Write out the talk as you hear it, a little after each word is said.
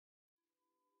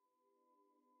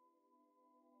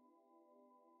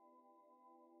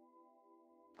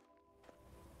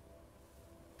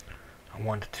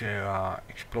wanted to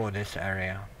explore this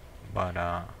area, but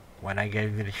when I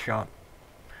gave it a shot,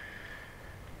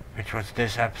 which was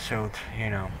this episode, you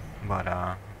know, but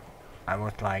I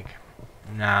was like,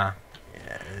 nah,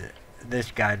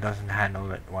 this guy doesn't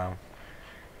handle it well,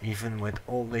 even with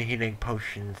all the healing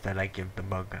potions that I give the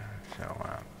bug,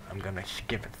 so I'm gonna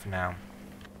skip it for now.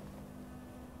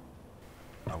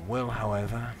 I will,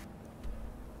 however,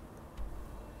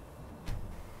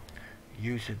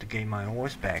 use it to gain my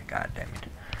horse back, goddammit.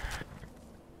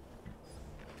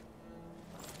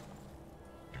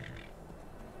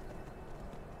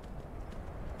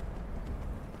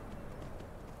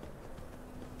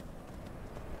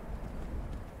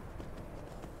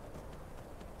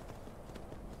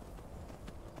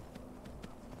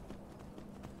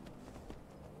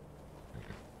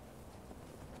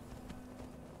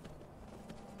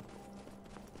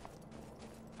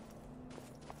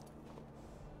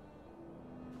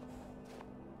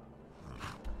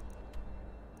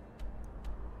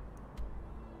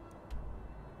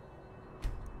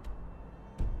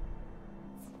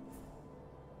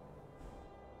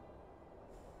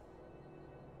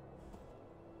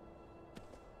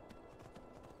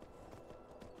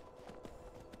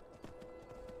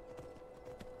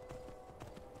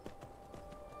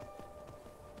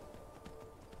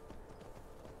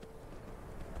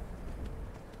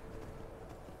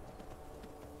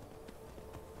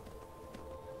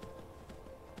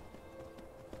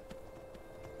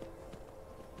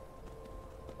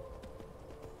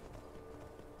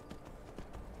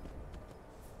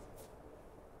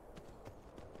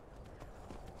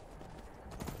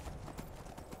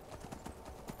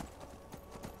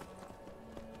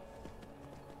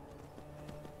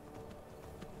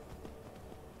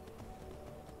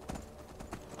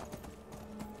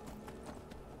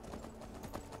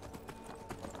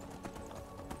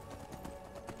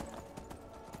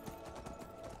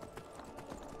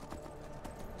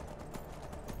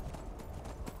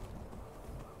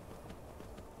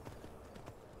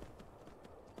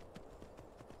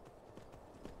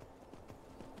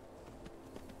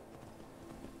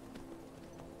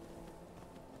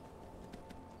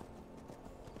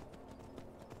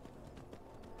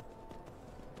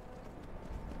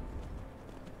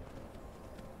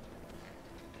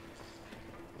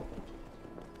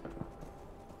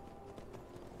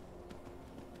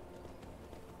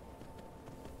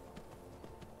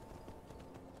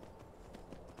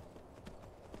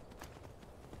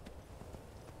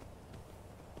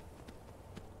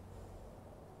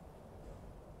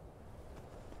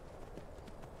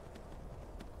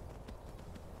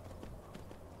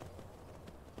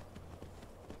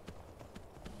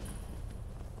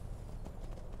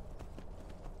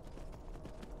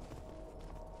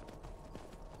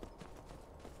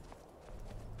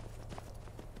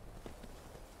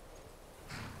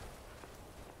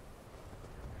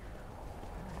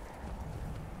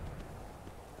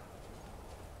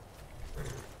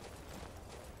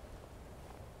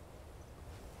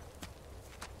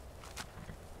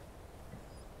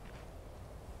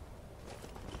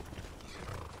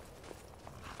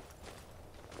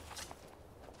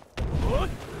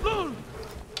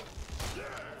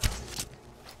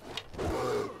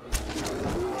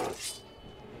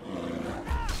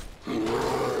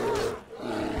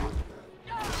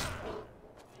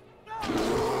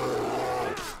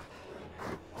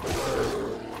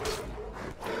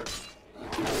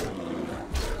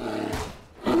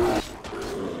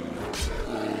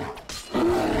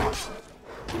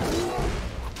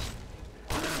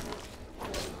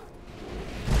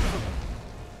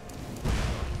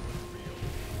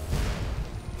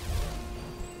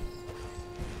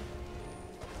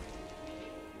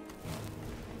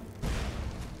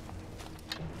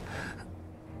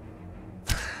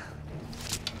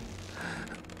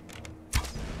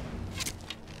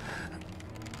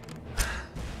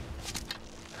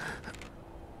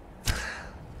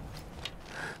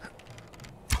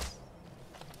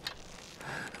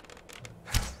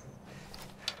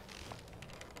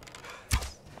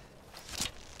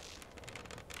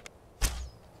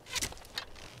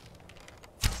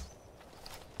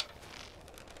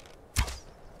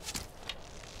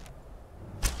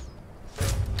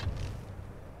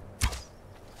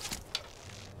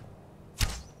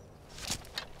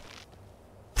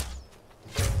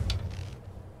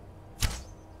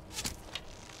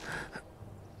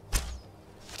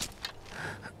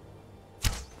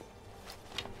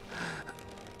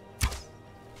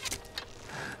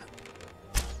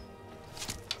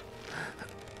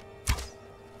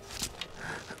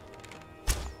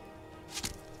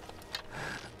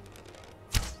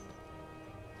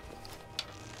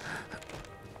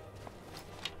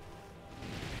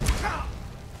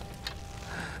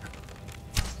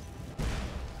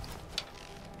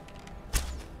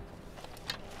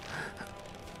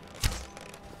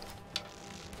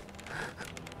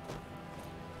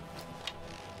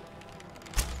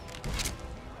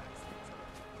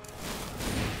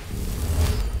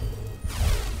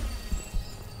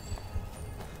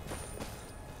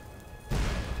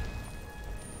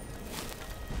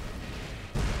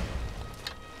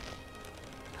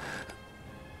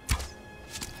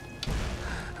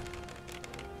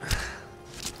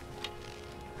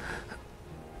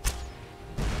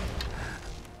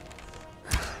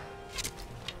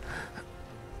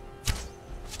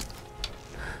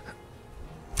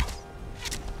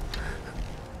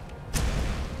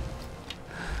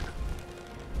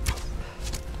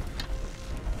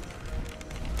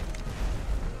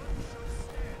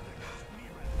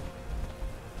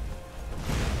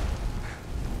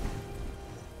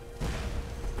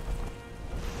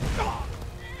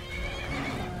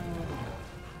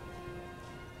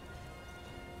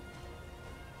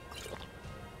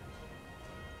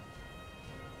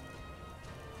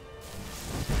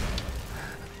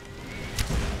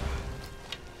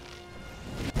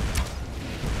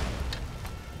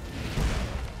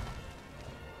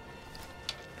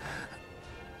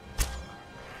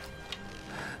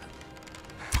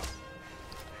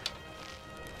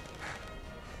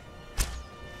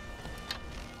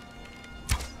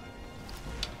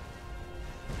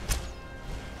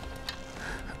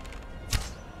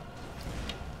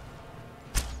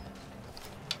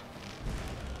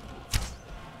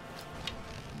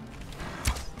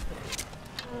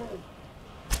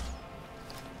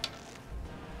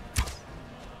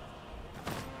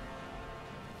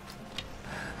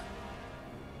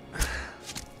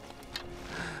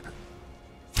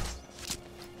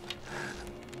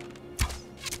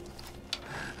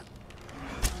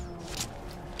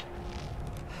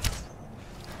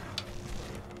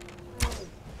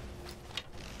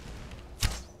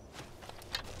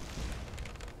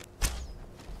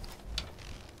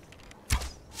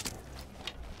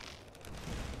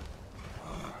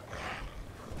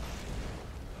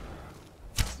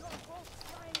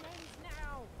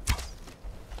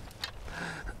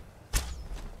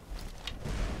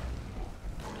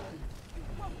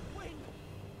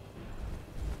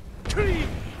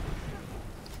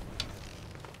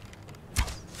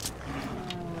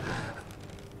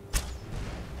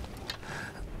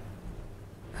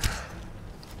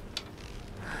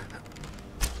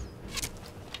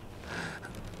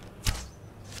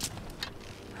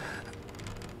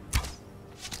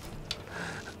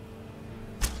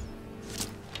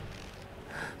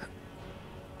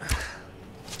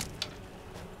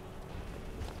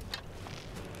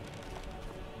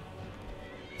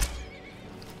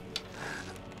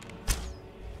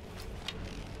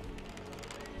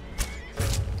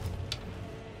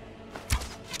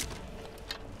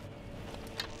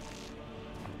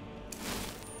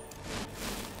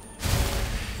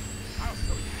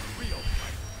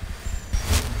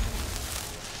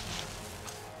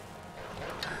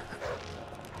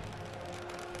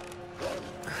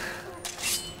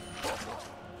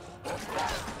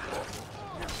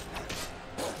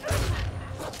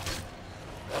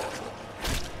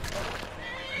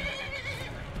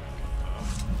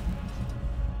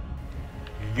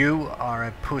 You are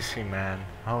a pussy, man.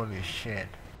 Holy shit.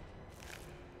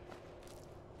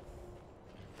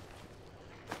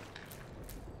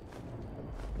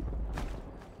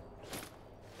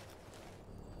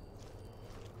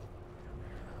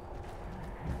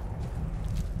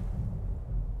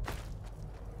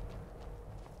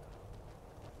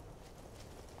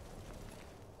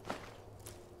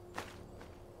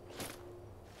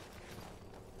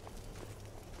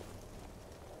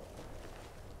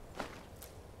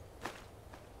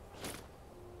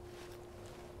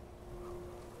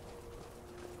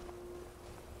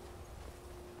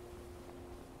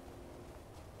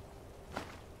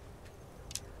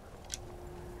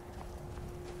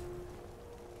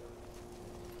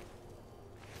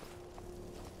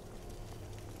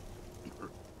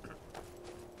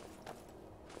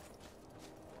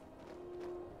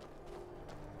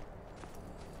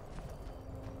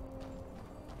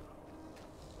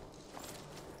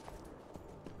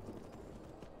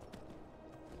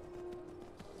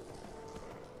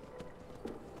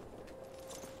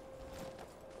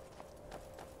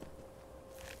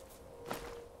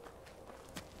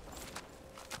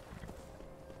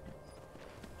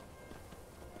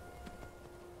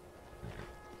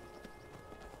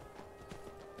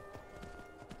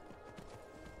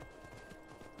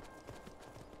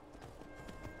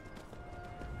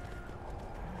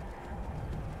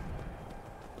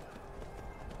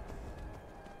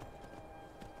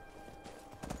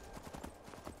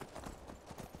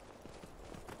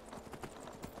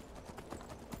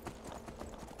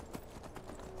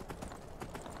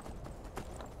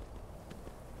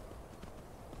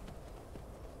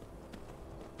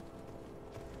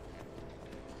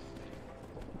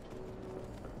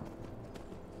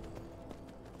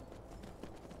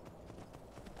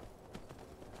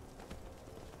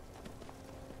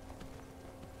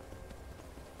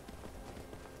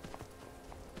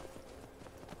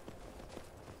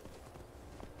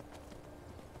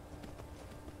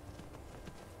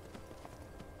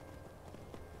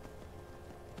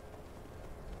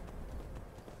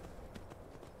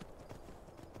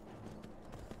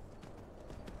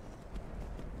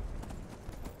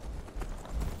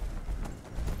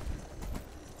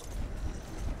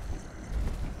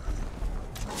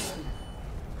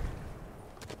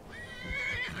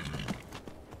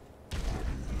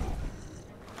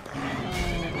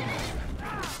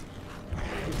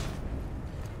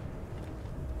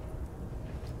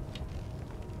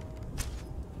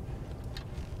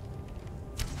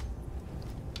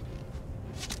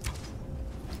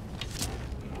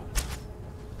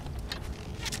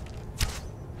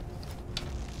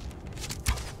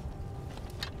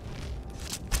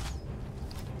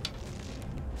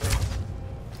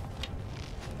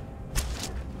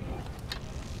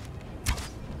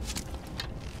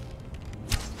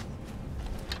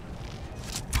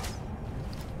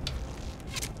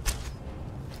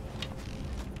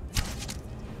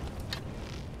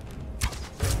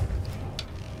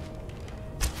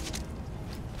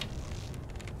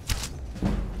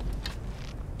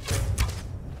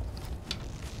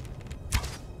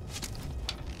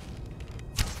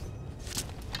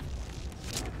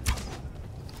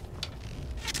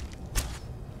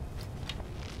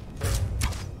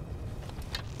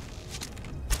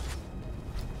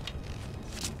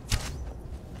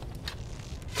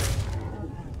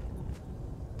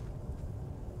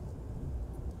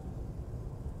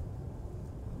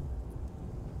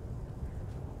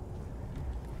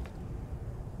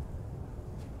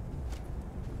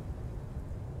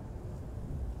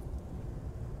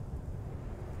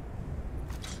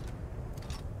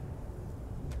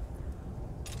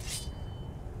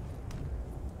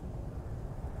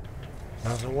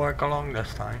 Doesn't work along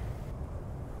this time.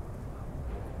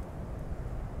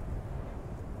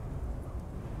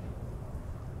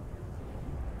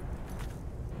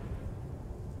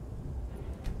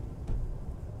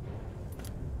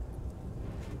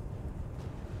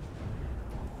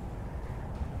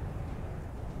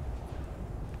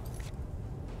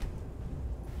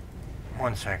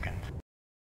 One second.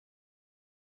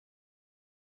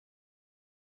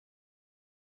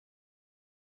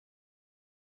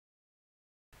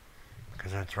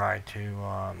 Because I tried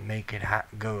to make it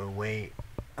go away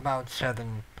about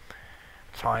 7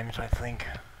 times, I think.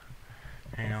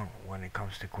 You know, when it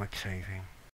comes to quick saving.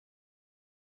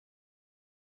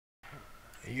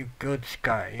 You could say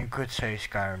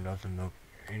Skyrim doesn't look,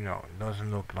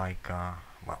 doesn't look like,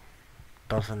 well,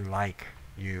 doesn't like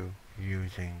you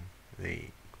using the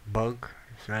bug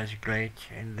slash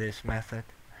glitch in this method,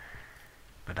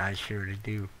 but I surely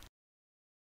do.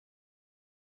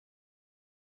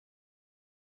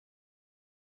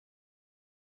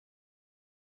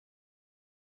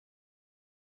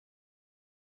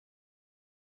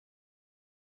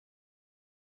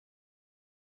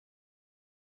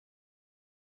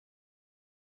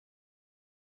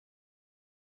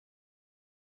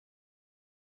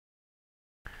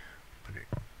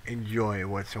 enjoy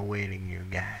what's awaiting you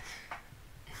guys.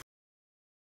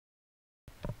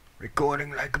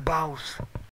 Recording like a boss.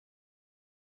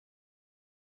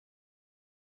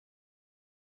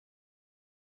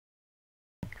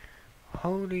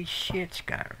 Holy shit,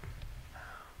 Skyrim.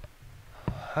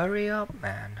 Hurry up,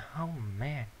 man. Oh,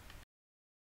 man.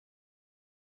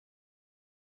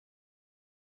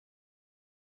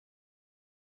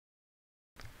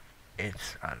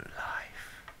 It's alive.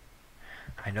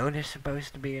 I know there's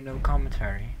supposed to be no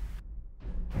commentary,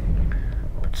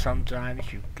 but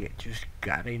sometimes you just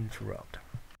gotta interrupt.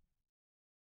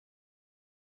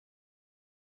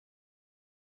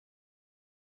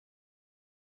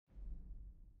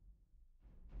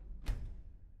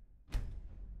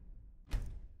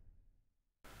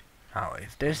 Now,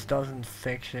 if this doesn't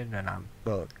fix it, then I'm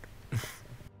bugged.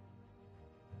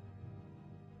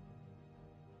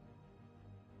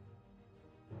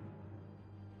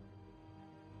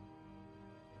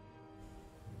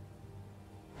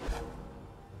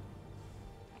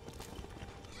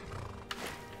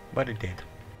 But it did.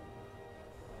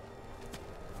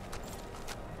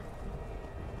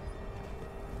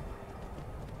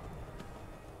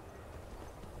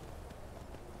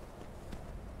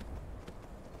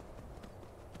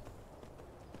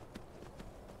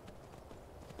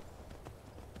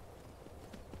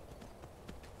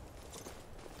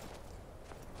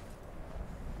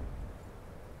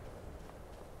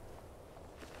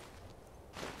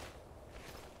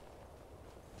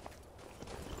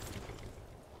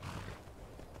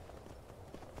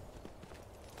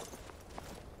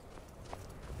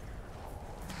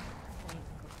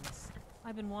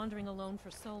 I've been wandering alone for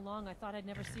so long, I thought I'd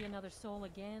never see another soul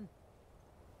again.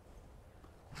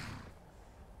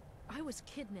 I was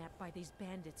kidnapped by these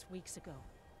bandits weeks ago.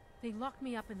 They locked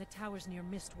me up in the towers near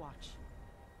Mistwatch.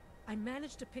 I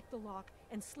managed to pick the lock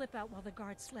and slip out while the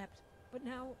guards slept, but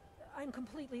now I'm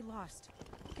completely lost.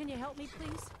 Can you help me,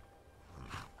 please?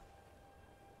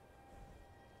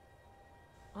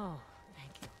 Oh,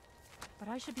 thank you. But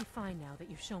I should be fine now that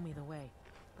you've shown me the way.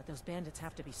 But those bandits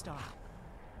have to be stopped.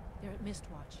 They're at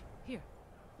Mistwatch. Here,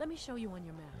 let me show you on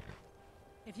your map.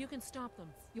 If you can stop them,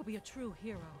 you'll be a true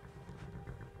hero.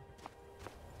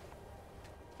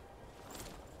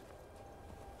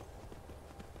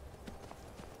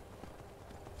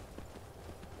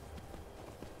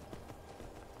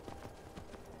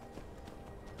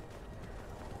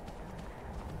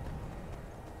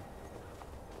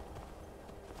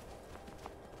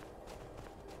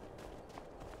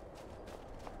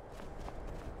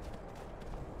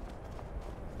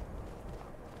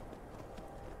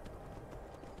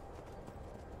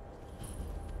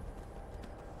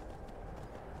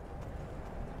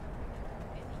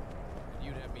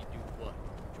 You'd have me do what?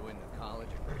 Join the college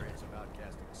and prance about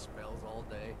casting spells all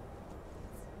day?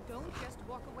 Don't just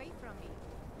walk away from me.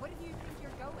 Where do you think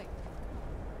you're going?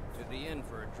 To the inn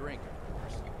for a drink, of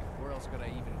course. Where else could I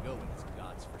even go in this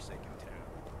god's-forsaken town?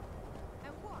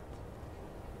 And what?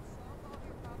 Solve all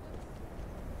your problems?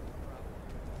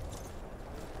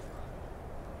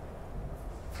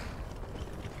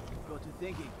 Got to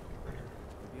thinking.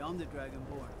 We're beyond the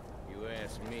Dragonborn. You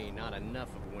ask me, not enough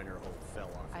of Winterhold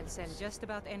fell off. I'll sell just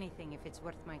about anything if it's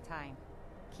worth my time.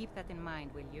 Keep that in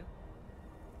mind, will you?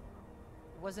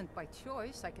 Wasn't by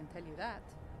choice, I can tell you that.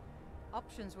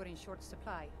 Options were in short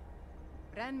supply.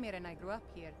 Ranmir and I grew up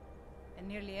here, and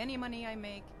nearly any money I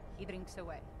make, he drinks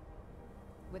away.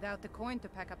 Without the coin to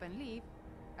pack up and leave,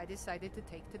 I decided to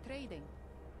take to trading.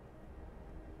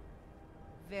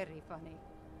 Very funny.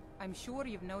 I'm sure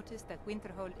you've noticed that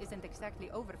Winterhold isn't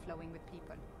exactly overflowing with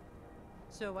people.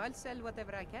 So I'll sell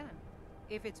whatever I can.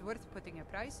 If it's worth putting a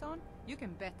price on, you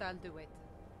can bet I'll do it.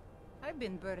 I've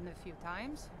been burned a few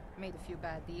times, made a few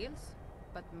bad deals,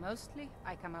 but mostly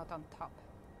I come out on top.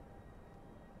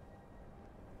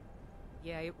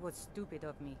 Yeah, it was stupid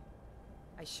of me.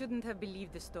 I shouldn't have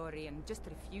believed the story and just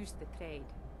refused the trade.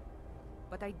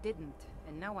 But I didn't,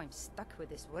 and now I'm stuck with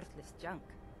this worthless junk.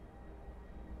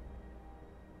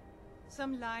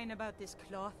 Some line about this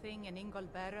clothing in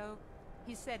Ingol Barrow.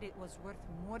 He said it was worth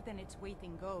more than its weight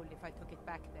in gold if I took it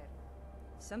back there.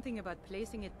 Something about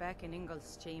placing it back in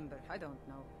Ingol's chamber, I don't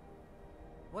know.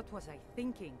 What was I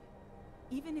thinking?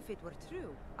 Even if it were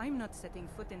true, I'm not setting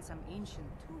foot in some ancient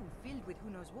tomb filled with who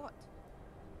knows what.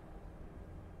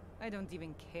 I don't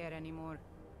even care anymore.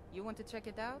 You want to check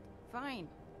it out? Fine.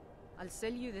 I'll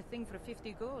sell you the thing for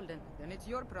 50 gold, and then it's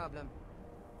your problem.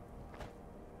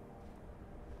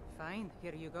 Fine,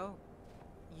 here you go.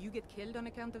 You get killed on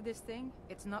account of this thing,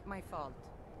 it's not my fault.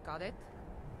 Got it?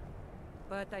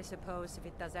 But I suppose if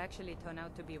it does actually turn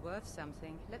out to be worth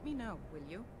something, let me know, will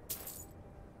you?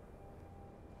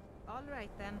 All right,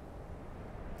 then.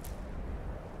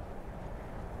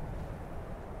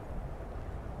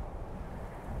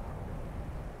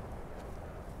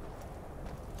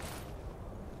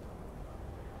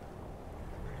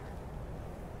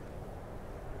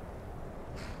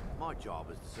 My job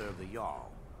is to serve the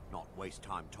Jarl, not waste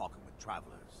time talking with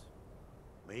travelers.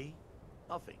 Me?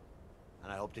 Nothing.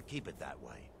 And I hope to keep it that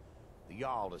way. The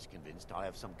Jarl is convinced I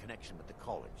have some connection with the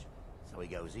college, so he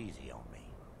goes easy on me.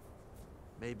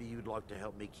 Maybe you'd like to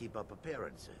help me keep up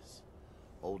appearances.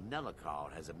 Old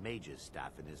Nellikar has a mage's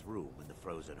staff in his room in the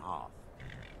frozen hearth.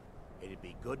 It'd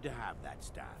be good to have that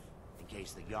staff, in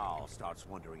case the Jarl starts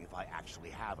wondering if I actually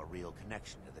have a real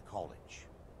connection to the college.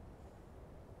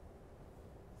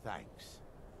 Thanks.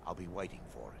 I'll be waiting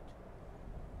for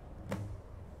it.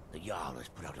 The Jarl has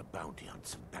put out a bounty on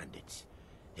some bandits.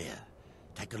 Here,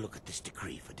 take a look at this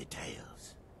decree for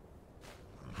details.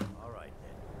 All right,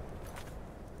 then.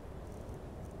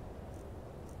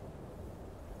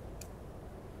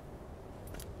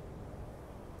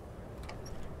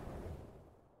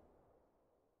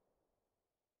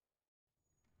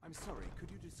 I'm sorry, could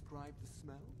you describe the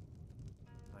smell?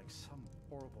 Like some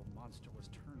horrible monster was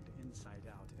turned inside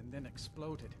out and then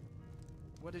exploded.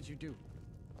 What did you do?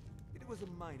 It was a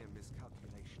minor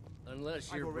miscalculation.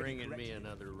 Unless I've you're already bringing me corrected it.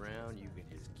 another round, you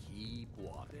can just keep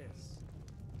walking.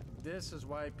 This is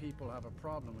why people have a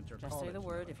problem with your Just college. say the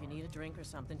word if you Nellikar. need a drink or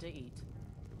something to eat.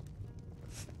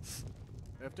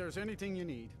 If there's anything you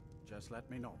need, just let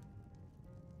me know.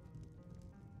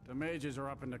 The mages are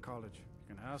up in the college.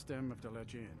 You can ask them if they'll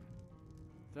let you in.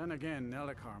 Then again,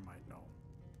 Nellikar might know.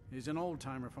 He's an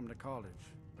old-timer from the college,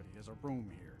 but he has a room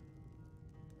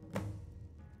here.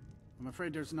 I'm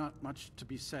afraid there's not much to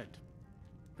be said.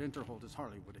 Winterhold is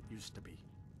hardly what it used to be.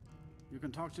 You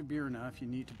can talk to Birna if you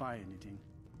need to buy anything.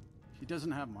 She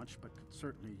doesn't have much, but could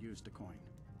certainly use the coin.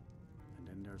 And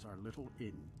then there's our little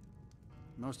inn.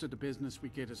 Most of the business we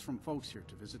get is from folks here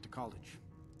to visit the college.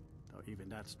 Though even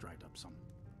that's dried up some.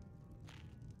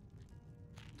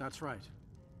 That's right.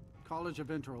 College of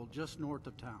Winterhold, just north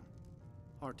of town.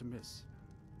 Hard to miss.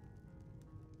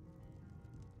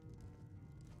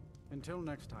 Until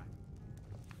next time.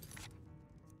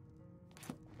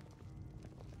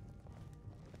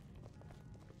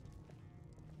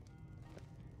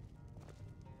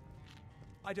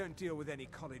 I don't deal with any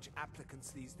college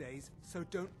applicants these days, so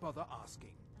don't bother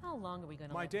asking. How long are we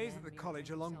gonna My let days man at the rear college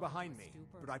are himself long into behind a me,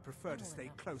 stupor? but I prefer to Well, stay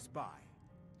enough. close by.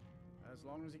 As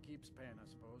long as he keeps paying, I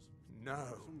suppose. No.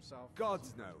 Knows himself.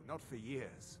 Gods no, not for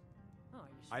years. Oh, are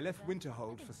you sure I of left that?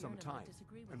 Winterhold I think for some Bjorn might time,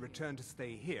 disagree with and you. returned to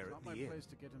stay here It's at not the my inn. place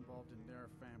to get involved in their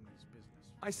family's business.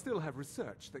 I still have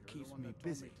research that You're the keeps one me that told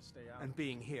me busy, to stay out and of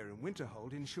being here in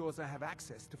Winterhold ensures I have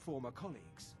access to former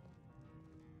colleagues.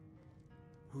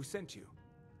 Who sent you?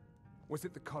 Was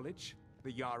it the college?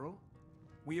 The Jarl?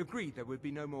 We agreed there would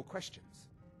be no more questions.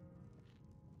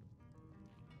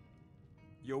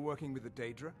 You're working with the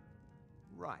Daedra?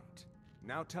 Right.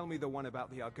 Now tell me the one about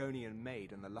the Argonian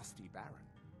maid and the lusty baron.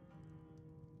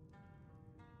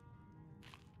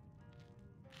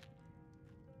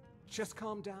 Just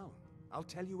calm down. I'll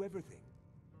tell you everything.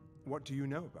 What do you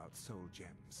know about soul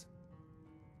gems?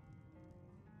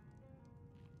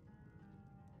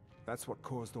 That's what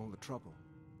caused all the trouble.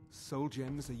 Soul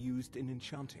gems are used in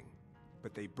enchanting,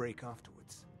 but they break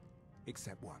afterwards.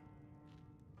 Except one.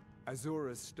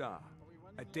 Azura's Star,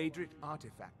 a Daedric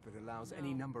artifact that allows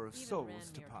any number of even souls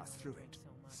Rand to here pass can through only drink it.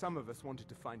 so much. Some of us wanted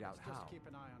to find out Let's just how. keep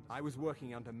an eye on the I was store.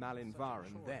 working under Malin Such a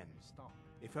Varen chore then. to stop.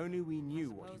 If only we I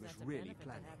knew what he suppose was that's a really benefit to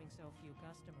planning. having so few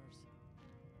customers.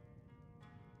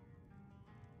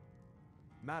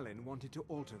 Malin wanted to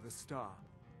alter the star.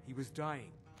 He was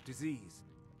dying, diseased.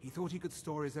 He thought he could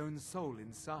store his own soul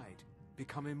inside,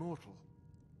 become immortal.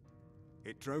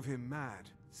 It drove him mad.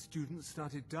 Students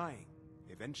started dying.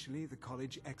 Eventually, the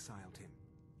college exiled him.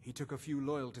 He took a few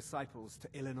loyal disciples to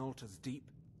Illinalta's Deep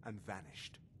and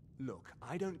vanished. Look,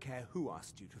 I don't care who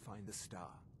asked you to find the star,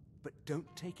 but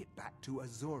don't take it back to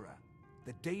Azura.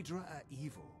 The Daedra are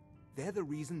evil. They're the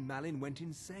reason Malin went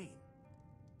insane.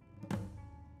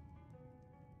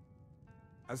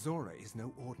 Azura is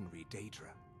no ordinary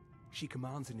Daedra. She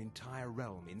commands an entire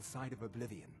realm inside of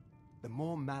Oblivion. The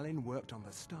more Malin worked on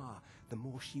the star, the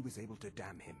more she was able to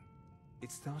damn him.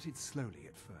 It started slowly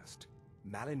at first.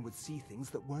 Malin would see things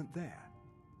that weren't there.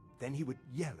 Then he would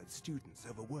yell at students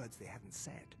over words they hadn't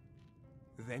said.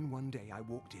 Then one day I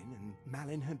walked in and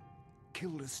Malin had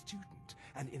killed a student,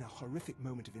 and in a horrific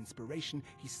moment of inspiration,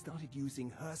 he started using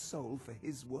her soul for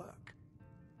his work.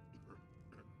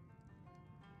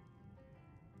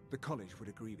 The college would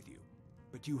agree with you,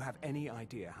 but do you have any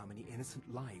idea how many innocent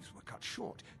lives were cut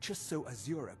short just so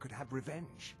Azura could have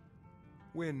revenge?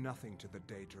 We're nothing to the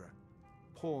Daedra.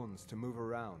 Pawns to move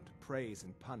around, praise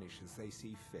and punish as they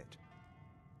see fit.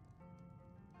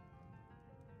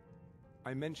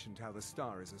 I mentioned how the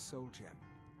star is a soul gem,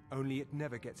 only it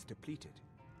never gets depleted.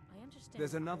 I understand.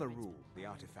 There's another pirates rule were the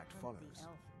trying artifact to hunt follows. the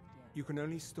elf. Yeah. You can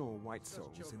only store white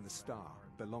souls in the star,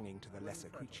 belonging to the lesser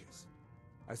creatures.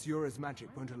 Azura's magic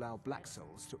won't allow black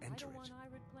souls to enter it.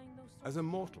 As a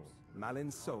mortal,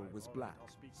 Malin's soul was black,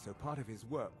 so part of his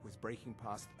work was breaking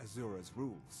past Azura's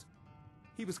rules.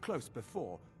 He was close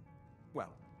before.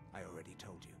 Well, I already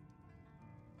told you.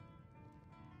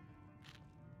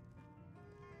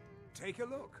 Take a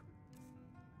look.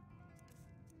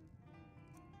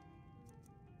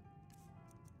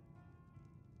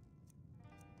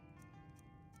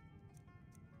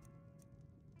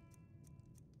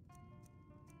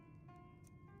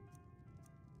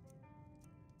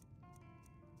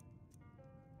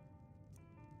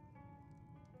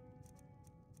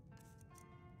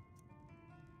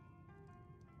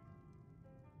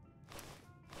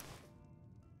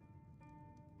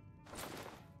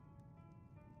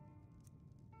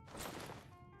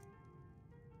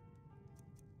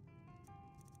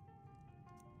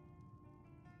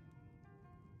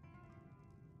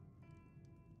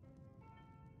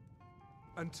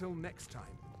 Until next time.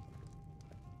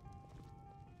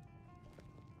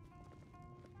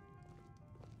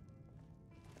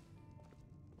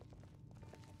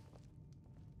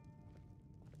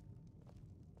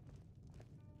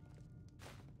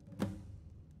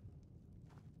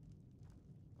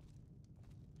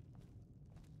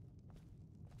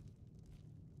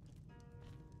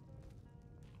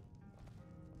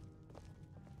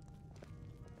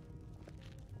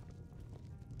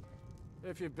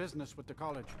 If you've business with the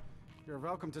college, you're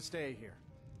welcome to stay here.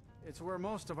 It's where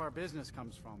most of our business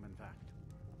comes from, in fact.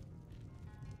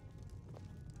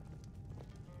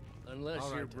 Unless All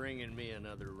right, you're then. bringing me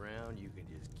another round, you can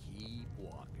just keep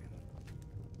walking.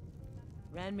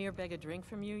 Ranmir beg a drink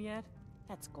from you yet?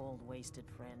 That's gold wasted,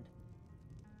 friend.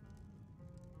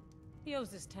 He owes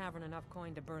this tavern enough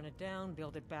coin to burn it down,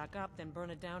 build it back up, then burn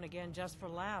it down again just for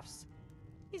laughs.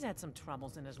 He's had some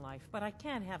troubles in his life, but I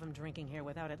can't have him drinking here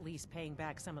without at least paying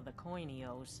back some of the coin he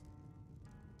owes.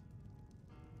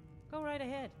 Go right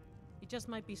ahead. He just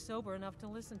might be sober enough to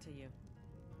listen to you.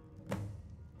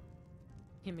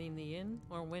 You mean the inn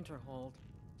or Winterhold?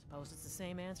 Suppose it's the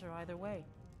same answer either way.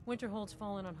 Winterhold's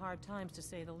fallen on hard times, to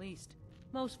say the least.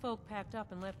 Most folk packed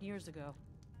up and left years ago.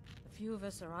 A few of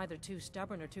us are either too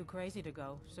stubborn or too crazy to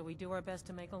go, so we do our best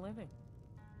to make a living.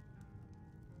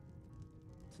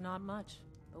 It's not much,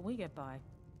 but we get by.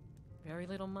 Very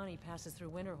little money passes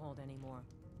through Winterhold anymore.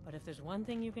 But if there's one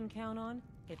thing you can count on,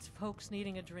 it's folks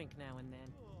needing a drink now and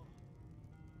then.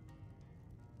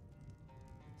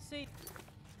 See?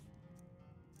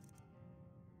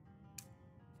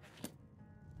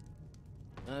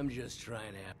 I'm just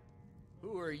trying to...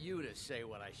 Who are you to say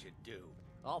what I should do?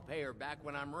 I'll pay her back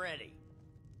when I'm ready.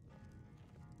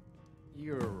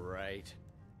 You're right.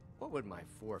 What would my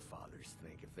forefathers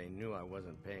think if they knew I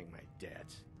wasn't paying my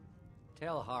debts?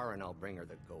 Tell Harren I'll bring her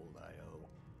the gold I owe.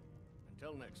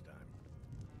 Until next time.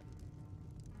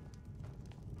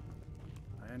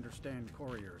 I understand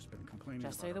Courier's been complaining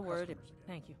Just about say the our word. customers again.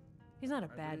 Thank you. He's not a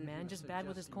I bad believe man, you're just bad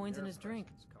with his suggesting coins and their his drink.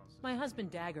 presence causes My this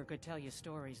husband Dagger could tell you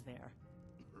stories there.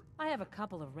 I have a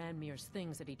couple of Ranmir's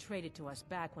things that he traded to us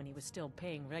back when he was still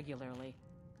paying regularly.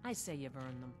 I say you've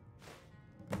earned them.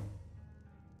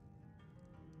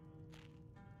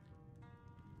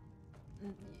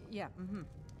 Yeah, mm-hmm.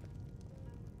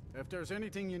 If there's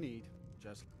anything you need,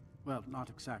 just... Well, not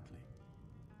exactly.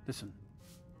 Listen,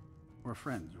 we're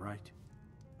friends, right?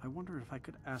 I wonder if I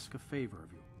could ask a favor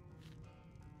of you.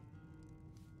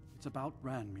 It's about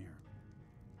Ranmir.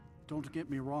 Don't get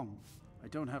me wrong. I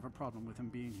don't have a problem with him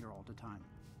being here all the time.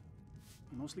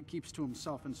 He mostly keeps to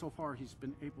himself, and so far he's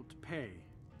been able to pay.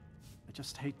 I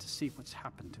just hate to see what's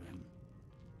happened to him.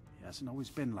 He hasn't always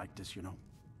been like this, you know.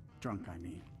 Drunk, I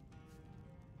mean.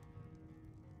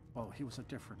 Well, he was a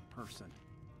different person.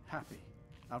 Happy,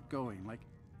 outgoing, like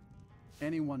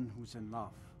anyone who's in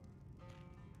love.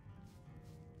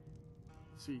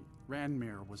 See,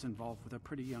 Ranmir was involved with a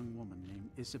pretty young woman named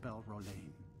Isabel Rolaf.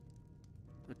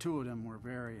 The two of them were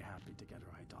very happy together,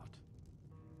 I thought.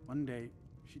 One day,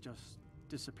 she just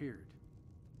disappeared.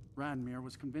 Ranmir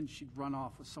was convinced she'd run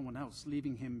off with someone else,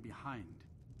 leaving him behind.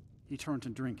 He turned to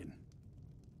drinking.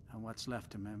 And what's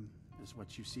left of him is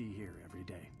what you see here every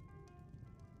day.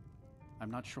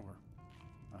 I'm not sure.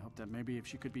 I hope that maybe if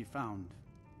she could be found,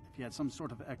 if he had some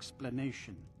sort of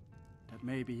explanation, that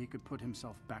maybe he could put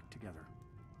himself back together.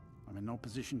 I'm in no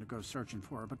position to go searching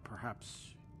for her, but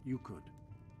perhaps you could.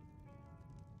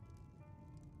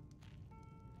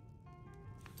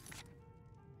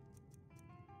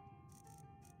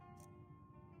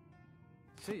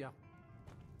 See ya.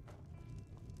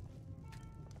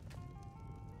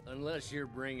 Unless you're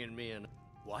bringing me an...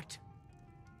 What?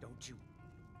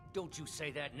 Don't you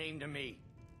say that name to me!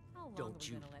 How long Don't are we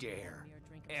you gonna let dare. Ranmir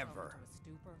drink himself Ever. into a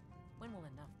stupor? When will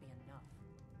enough be enough?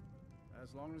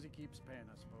 As long as he keeps paying,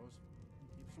 I suppose.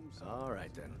 He keeps himself. All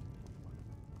right, then.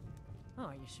 Oh,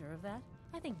 are you sure of that?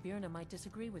 I think Birna might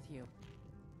disagree with you.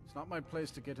 It's not my place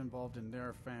to get involved in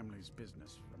their family's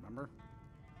business, remember?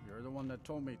 You're the one that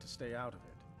told me to stay out of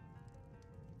it.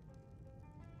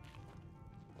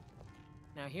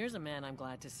 Now here's a man I'm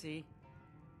glad to see.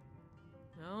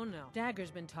 Oh no.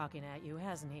 Dagger's been talking at you,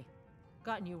 hasn't he?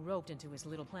 Gotten you roped into his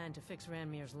little plan to fix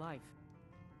Ranmir's life.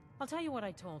 I'll tell you what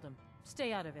I told him.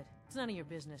 Stay out of it. It's none of your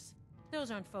business.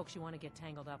 Those aren't folks you want to get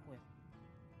tangled up with.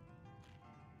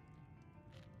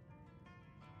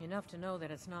 Enough to know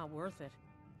that it's not worth it.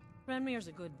 Ranmir's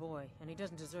a good boy, and he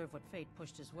doesn't deserve what fate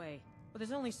pushed his way. But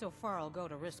there's only so far I'll go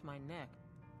to risk my neck.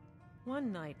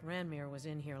 One night, Ranmir was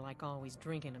in here like always,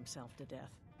 drinking himself to death.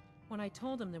 When I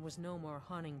told him there was no more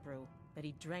hunting brew, that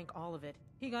he drank all of it,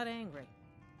 he got angry.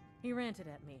 He ranted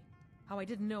at me. How I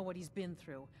didn't know what he's been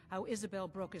through. How Isabel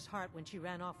broke his heart when she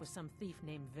ran off with some thief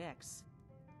named Vex.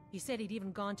 He said he'd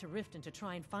even gone to Riften to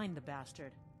try and find the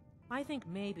bastard. I think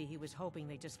maybe he was hoping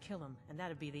they'd just kill him, and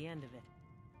that'd be the end of it.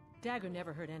 Dagger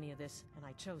never heard any of this, and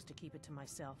I chose to keep it to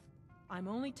myself. I'm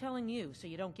only telling you so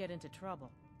you don't get into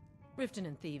trouble. Riften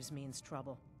and thieves means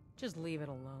trouble. Just leave it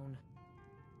alone.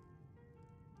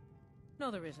 No,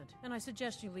 there isn't, and I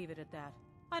suggest you leave it at that.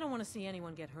 I don't want to see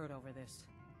anyone get hurt over this.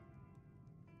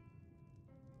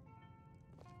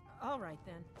 All right,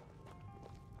 then.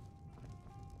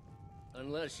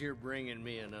 Unless you're bringing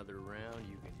me another round,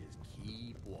 you can just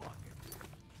keep walking.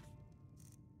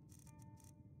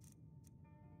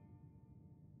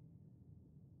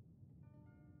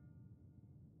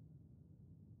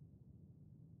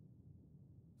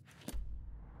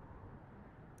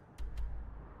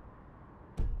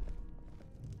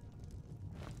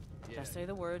 Just say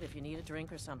the word if you need a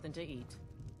drink or something to eat.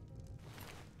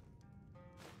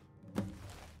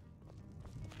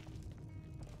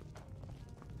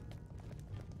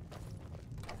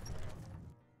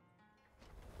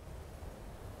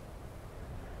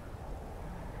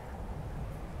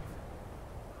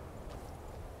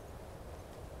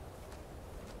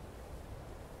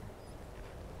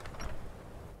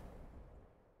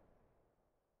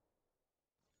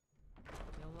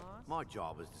 Still lost? My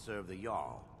job is to serve the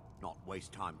Jarl, not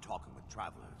waste time talking with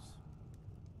travelers.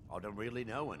 I don't really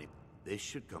know any. This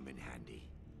should come in handy.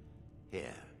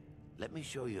 Here, let me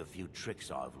show you a few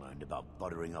tricks I've learned about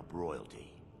buttering up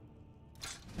royalty.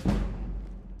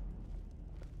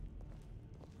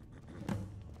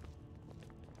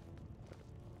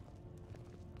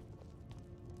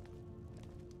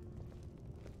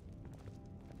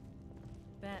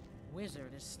 That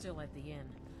wizard is still at the inn.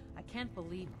 I can't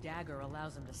believe Dagger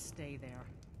allows him to stay there.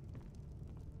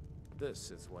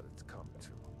 This is what it's come to.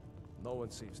 No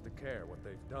one seems to care what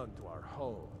they've done to our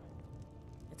home.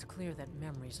 It's clear that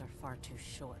memories are far too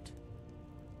short.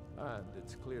 And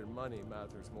it's clear money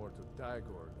matters more to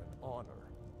Dagor than honor.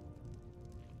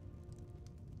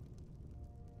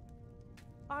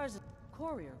 Ours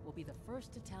courier will be the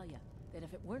first to tell you that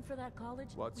if it weren't for that college,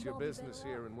 What's we'd your all be business better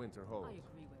here off. in Winterhold? I agree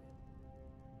with him.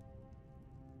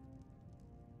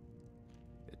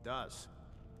 It does.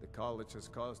 The college has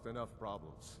caused enough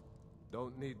problems.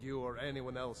 Don't need you or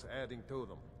anyone else adding to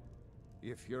them.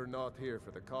 If you're not here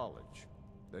for the college,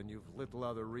 then you've little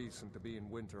other reason to be in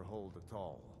Winterhold at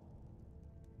all.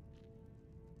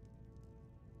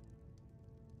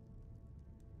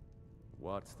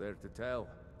 What's there to tell?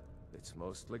 It's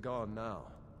mostly gone now,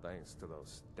 thanks to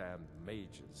those damned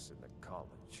mages in the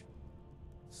college.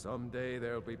 Someday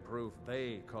there'll be proof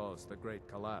they caused the Great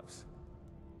Collapse.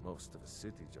 Most of the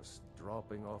city just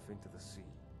dropping off into the sea.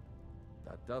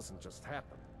 That doesn't just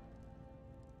happen.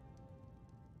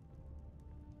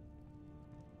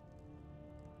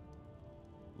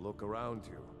 Look around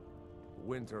you.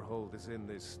 Winterhold is in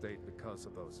this state because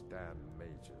of those damn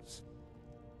mages.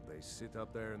 They sit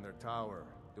up there in their tower,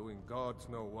 doing gods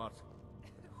know what.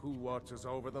 And who watches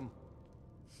over them?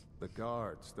 The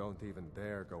guards don't even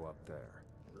dare go up there,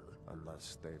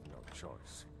 unless they've no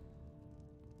choice.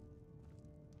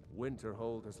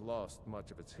 Winterhold has lost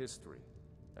much of its history,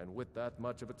 and with that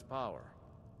much of its power.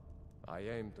 I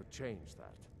aim to change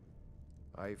that.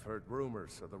 I've heard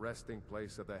rumors of the resting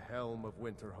place of the Helm of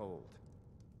Winterhold.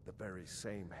 The very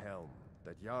same helm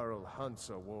that Jarl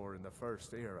Hansa wore in the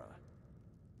First Era.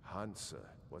 Hansa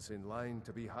was in line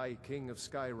to be High King of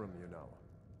Skyrim, you know.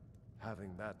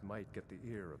 Having that might get the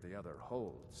ear of the other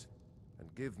holds, and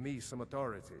give me some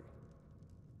authority.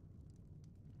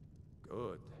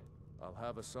 Good. I'll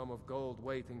have a sum of gold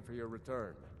waiting for your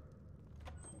return.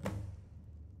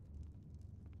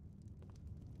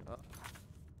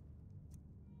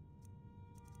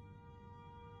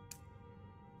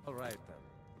 All right, then.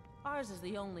 Ours is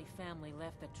the only family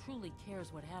left that truly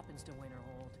cares what happens to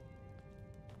Winterhold.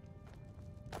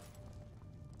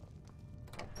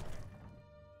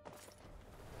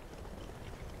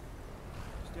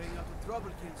 Staying out of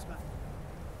trouble, kinsman.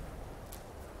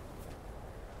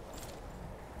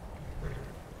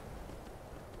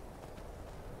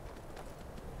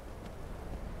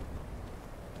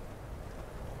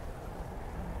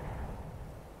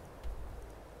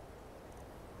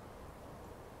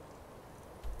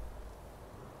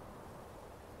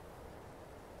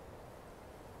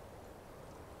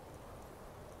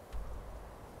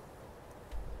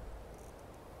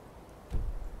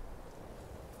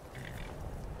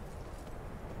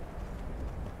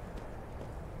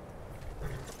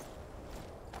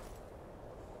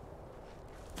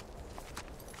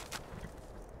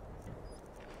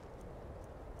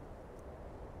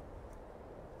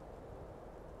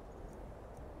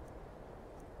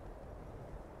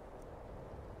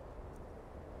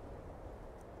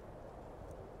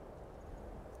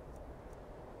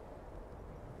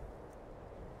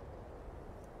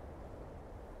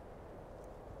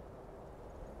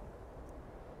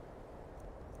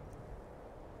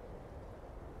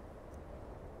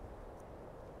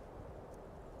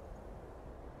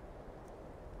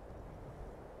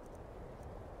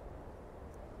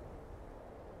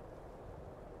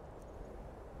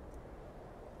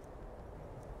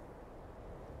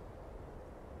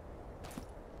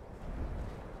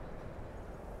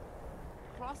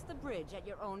 Cross the bridge at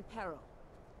your own peril.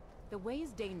 The way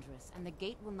is dangerous, and the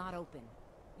gate will not open.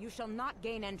 You shall not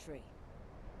gain entry.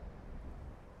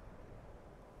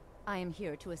 I am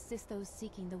here to assist those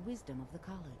seeking the wisdom of the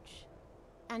college.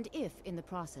 And if, in the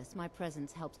process, my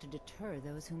presence helps to deter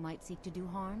those who might seek to do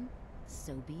harm,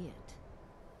 so be it.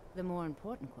 The more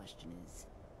important question is,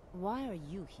 why are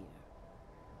you here?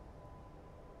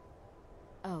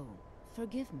 Oh,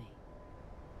 forgive me.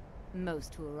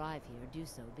 Most who arrive here do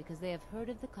so because they have heard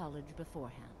of the college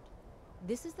beforehand.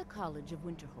 This is the College of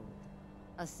Winterhold,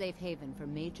 a safe haven for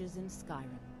mages in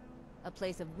Skyrim, a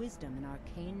place of wisdom and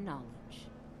arcane knowledge.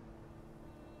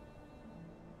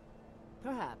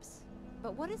 Perhaps,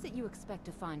 but what is it you expect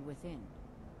to find within?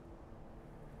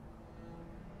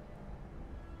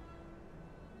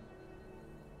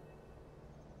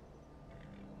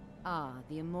 Ah,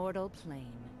 the immortal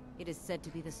plane. It is said to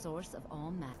be the source of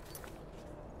all magic.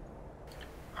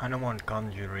 I don't want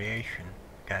conjuration,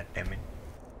 goddammit.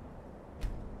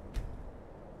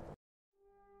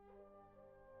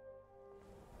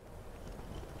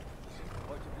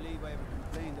 Hard to believe I ever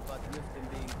complained about Riften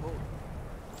being cold.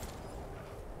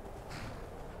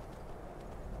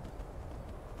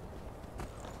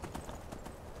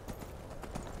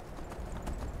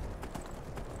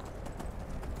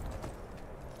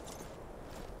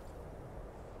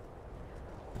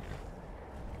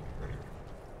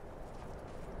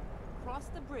 Cross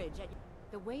the bridge at...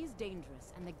 The way is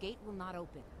dangerous, and the gate will not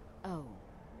open. Oh.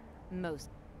 Most.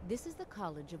 This is the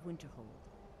College of Winterhold,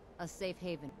 a safe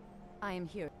haven. I am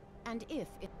here, and if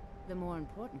it... The more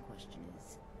important question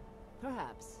is...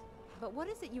 Perhaps. But what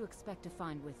is it you expect to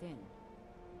find within?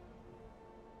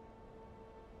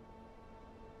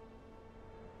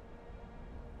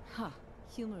 Ha!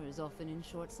 Humor is often in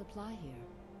short supply here.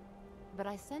 But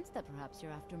I sense that perhaps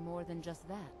you're after more than just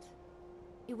that.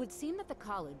 It would seem that the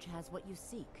college has what you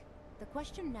seek. The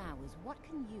question now is, what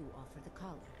can you offer the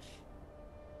college?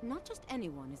 Not just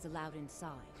anyone is allowed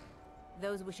inside.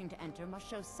 Those wishing to enter must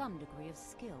show some degree of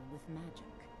skill with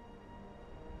magic.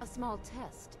 A small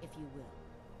test, if you will.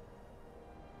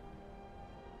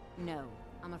 No,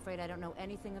 I'm afraid I don't know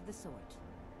anything of the sort.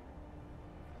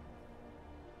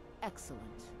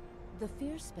 Excellent. The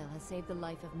fear spell has saved the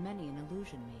life of many an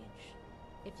illusion mage.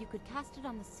 If you could cast it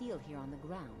on the seal here on the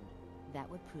ground, that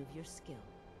would prove your skill.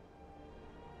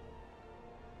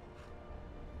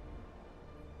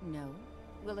 No?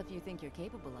 Well, if you think you're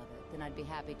capable of it, then I'd be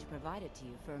happy to provide it to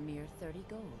you for a mere 30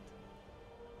 gold.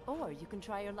 Or you can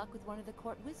try your luck with one of the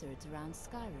court wizards around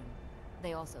Skyrim.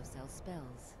 They also sell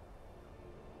spells.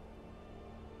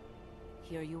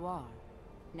 Here you are.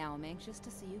 Now I'm anxious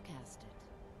to see you cast it.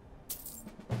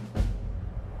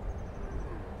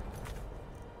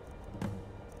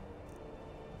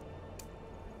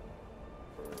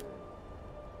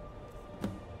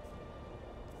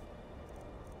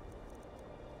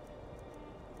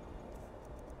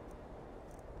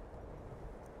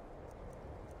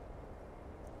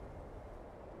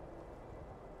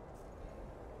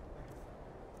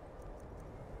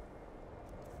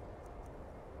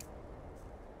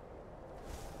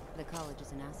 college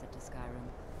is an asset to Skyrim,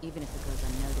 even if it goes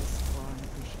unnoticed or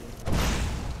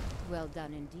unappreciated. Well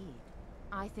done indeed.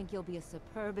 I think you'll be a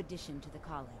superb addition to the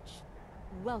college.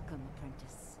 Welcome,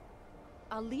 apprentice.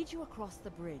 I'll lead you across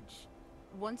the bridge.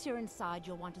 Once you're inside,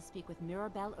 you'll want to speak with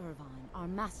Mirabelle Irvine, our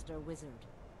master wizard.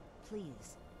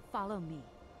 Please, follow me.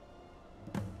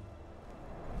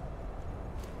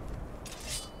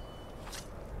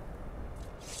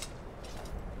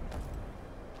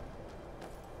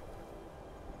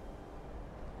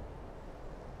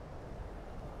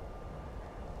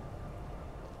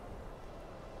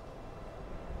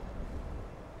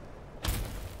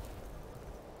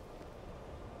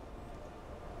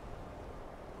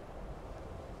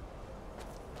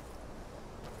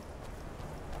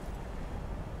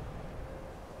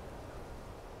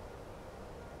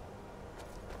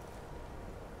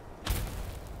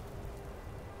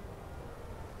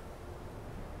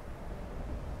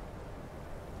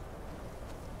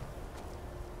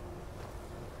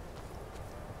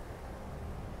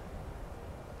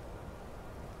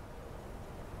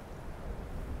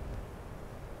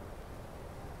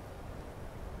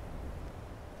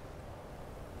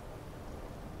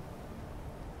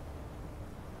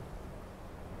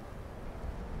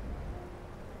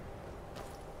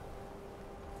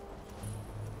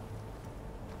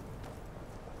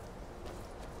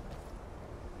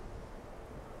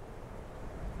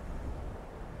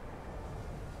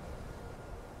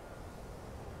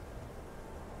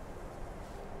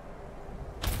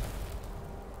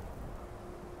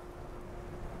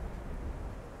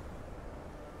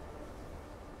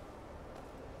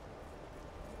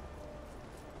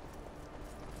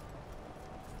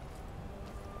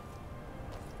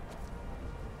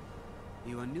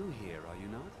 You are new here, are you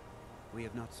not? We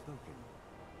have not spoken.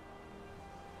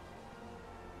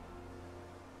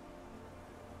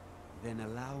 Then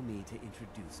allow me to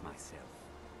introduce myself.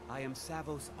 I am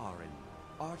Savos Arin,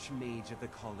 Archmage of the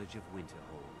College of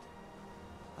Winterhold.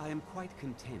 I am quite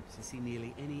content to see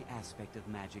nearly any aspect of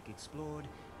magic explored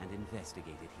and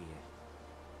investigated here.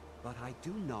 But I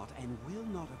do not and will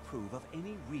not approve of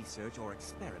any research or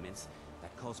experiments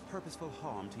that cause purposeful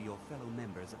harm to your fellow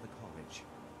members of the college.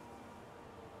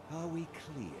 Are we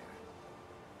clear?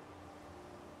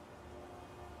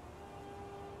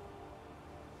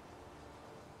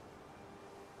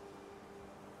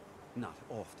 Not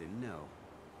often, no.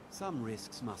 Some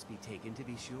risks must be taken to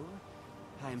be sure.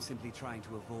 I am simply trying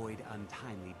to avoid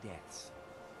untimely deaths.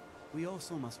 We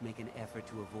also must make an effort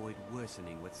to avoid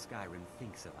worsening what Skyrim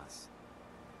thinks of us.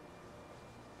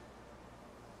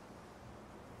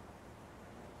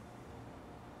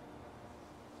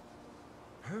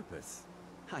 Purpose?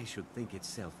 I should think it's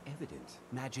self-evident.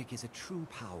 Magic is a true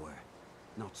power,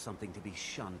 not something to be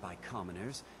shunned by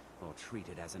commoners, or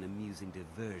treated as an amusing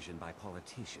diversion by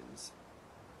politicians.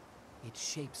 It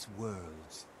shapes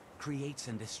worlds, creates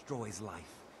and destroys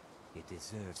life. It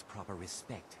deserves proper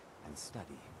respect and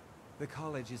study. The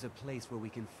college is a place where we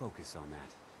can focus on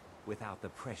that, without the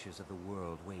pressures of the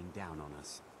world weighing down on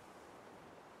us.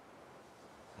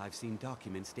 I've seen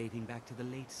documents dating back to the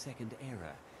late Second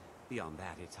Era. Beyond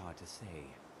that, it's hard to say.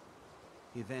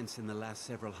 Events in the last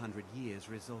several hundred years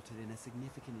resulted in a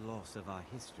significant loss of our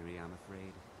history, I'm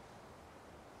afraid.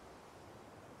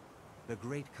 The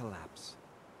Great Collapse,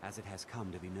 as it has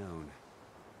come to be known.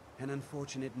 An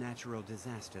unfortunate natural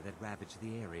disaster that ravaged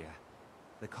the area.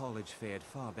 The college fared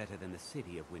far better than the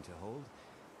city of Winterhold,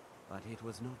 but it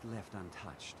was not left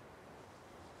untouched.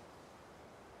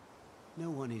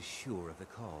 No one is sure of the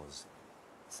cause.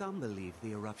 Some believe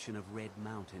the eruption of Red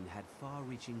Mountain had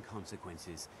far-reaching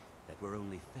consequences that were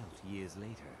only felt years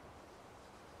later.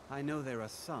 I know there are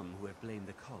some who have blamed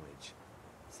the college,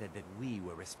 said that we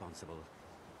were responsible.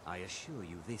 I assure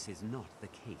you this is not the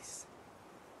case.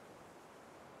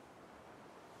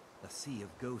 The Sea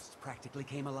of Ghosts practically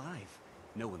came alive.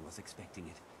 No one was expecting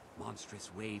it. Monstrous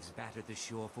waves battered the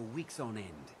shore for weeks on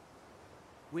end.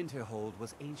 Winterhold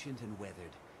was ancient and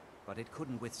weathered, but it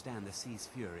couldn't withstand the sea's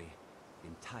fury.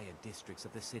 Entire districts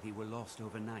of the city were lost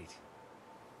overnight.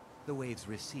 The waves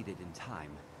receded in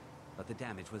time, but the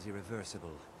damage was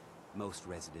irreversible. Most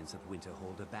residents of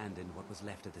Winterhold abandoned what was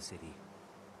left of the city.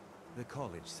 The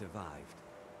college survived,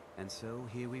 and so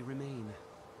here we remain.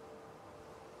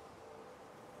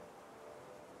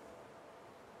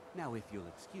 Now, if you'll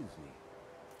excuse me,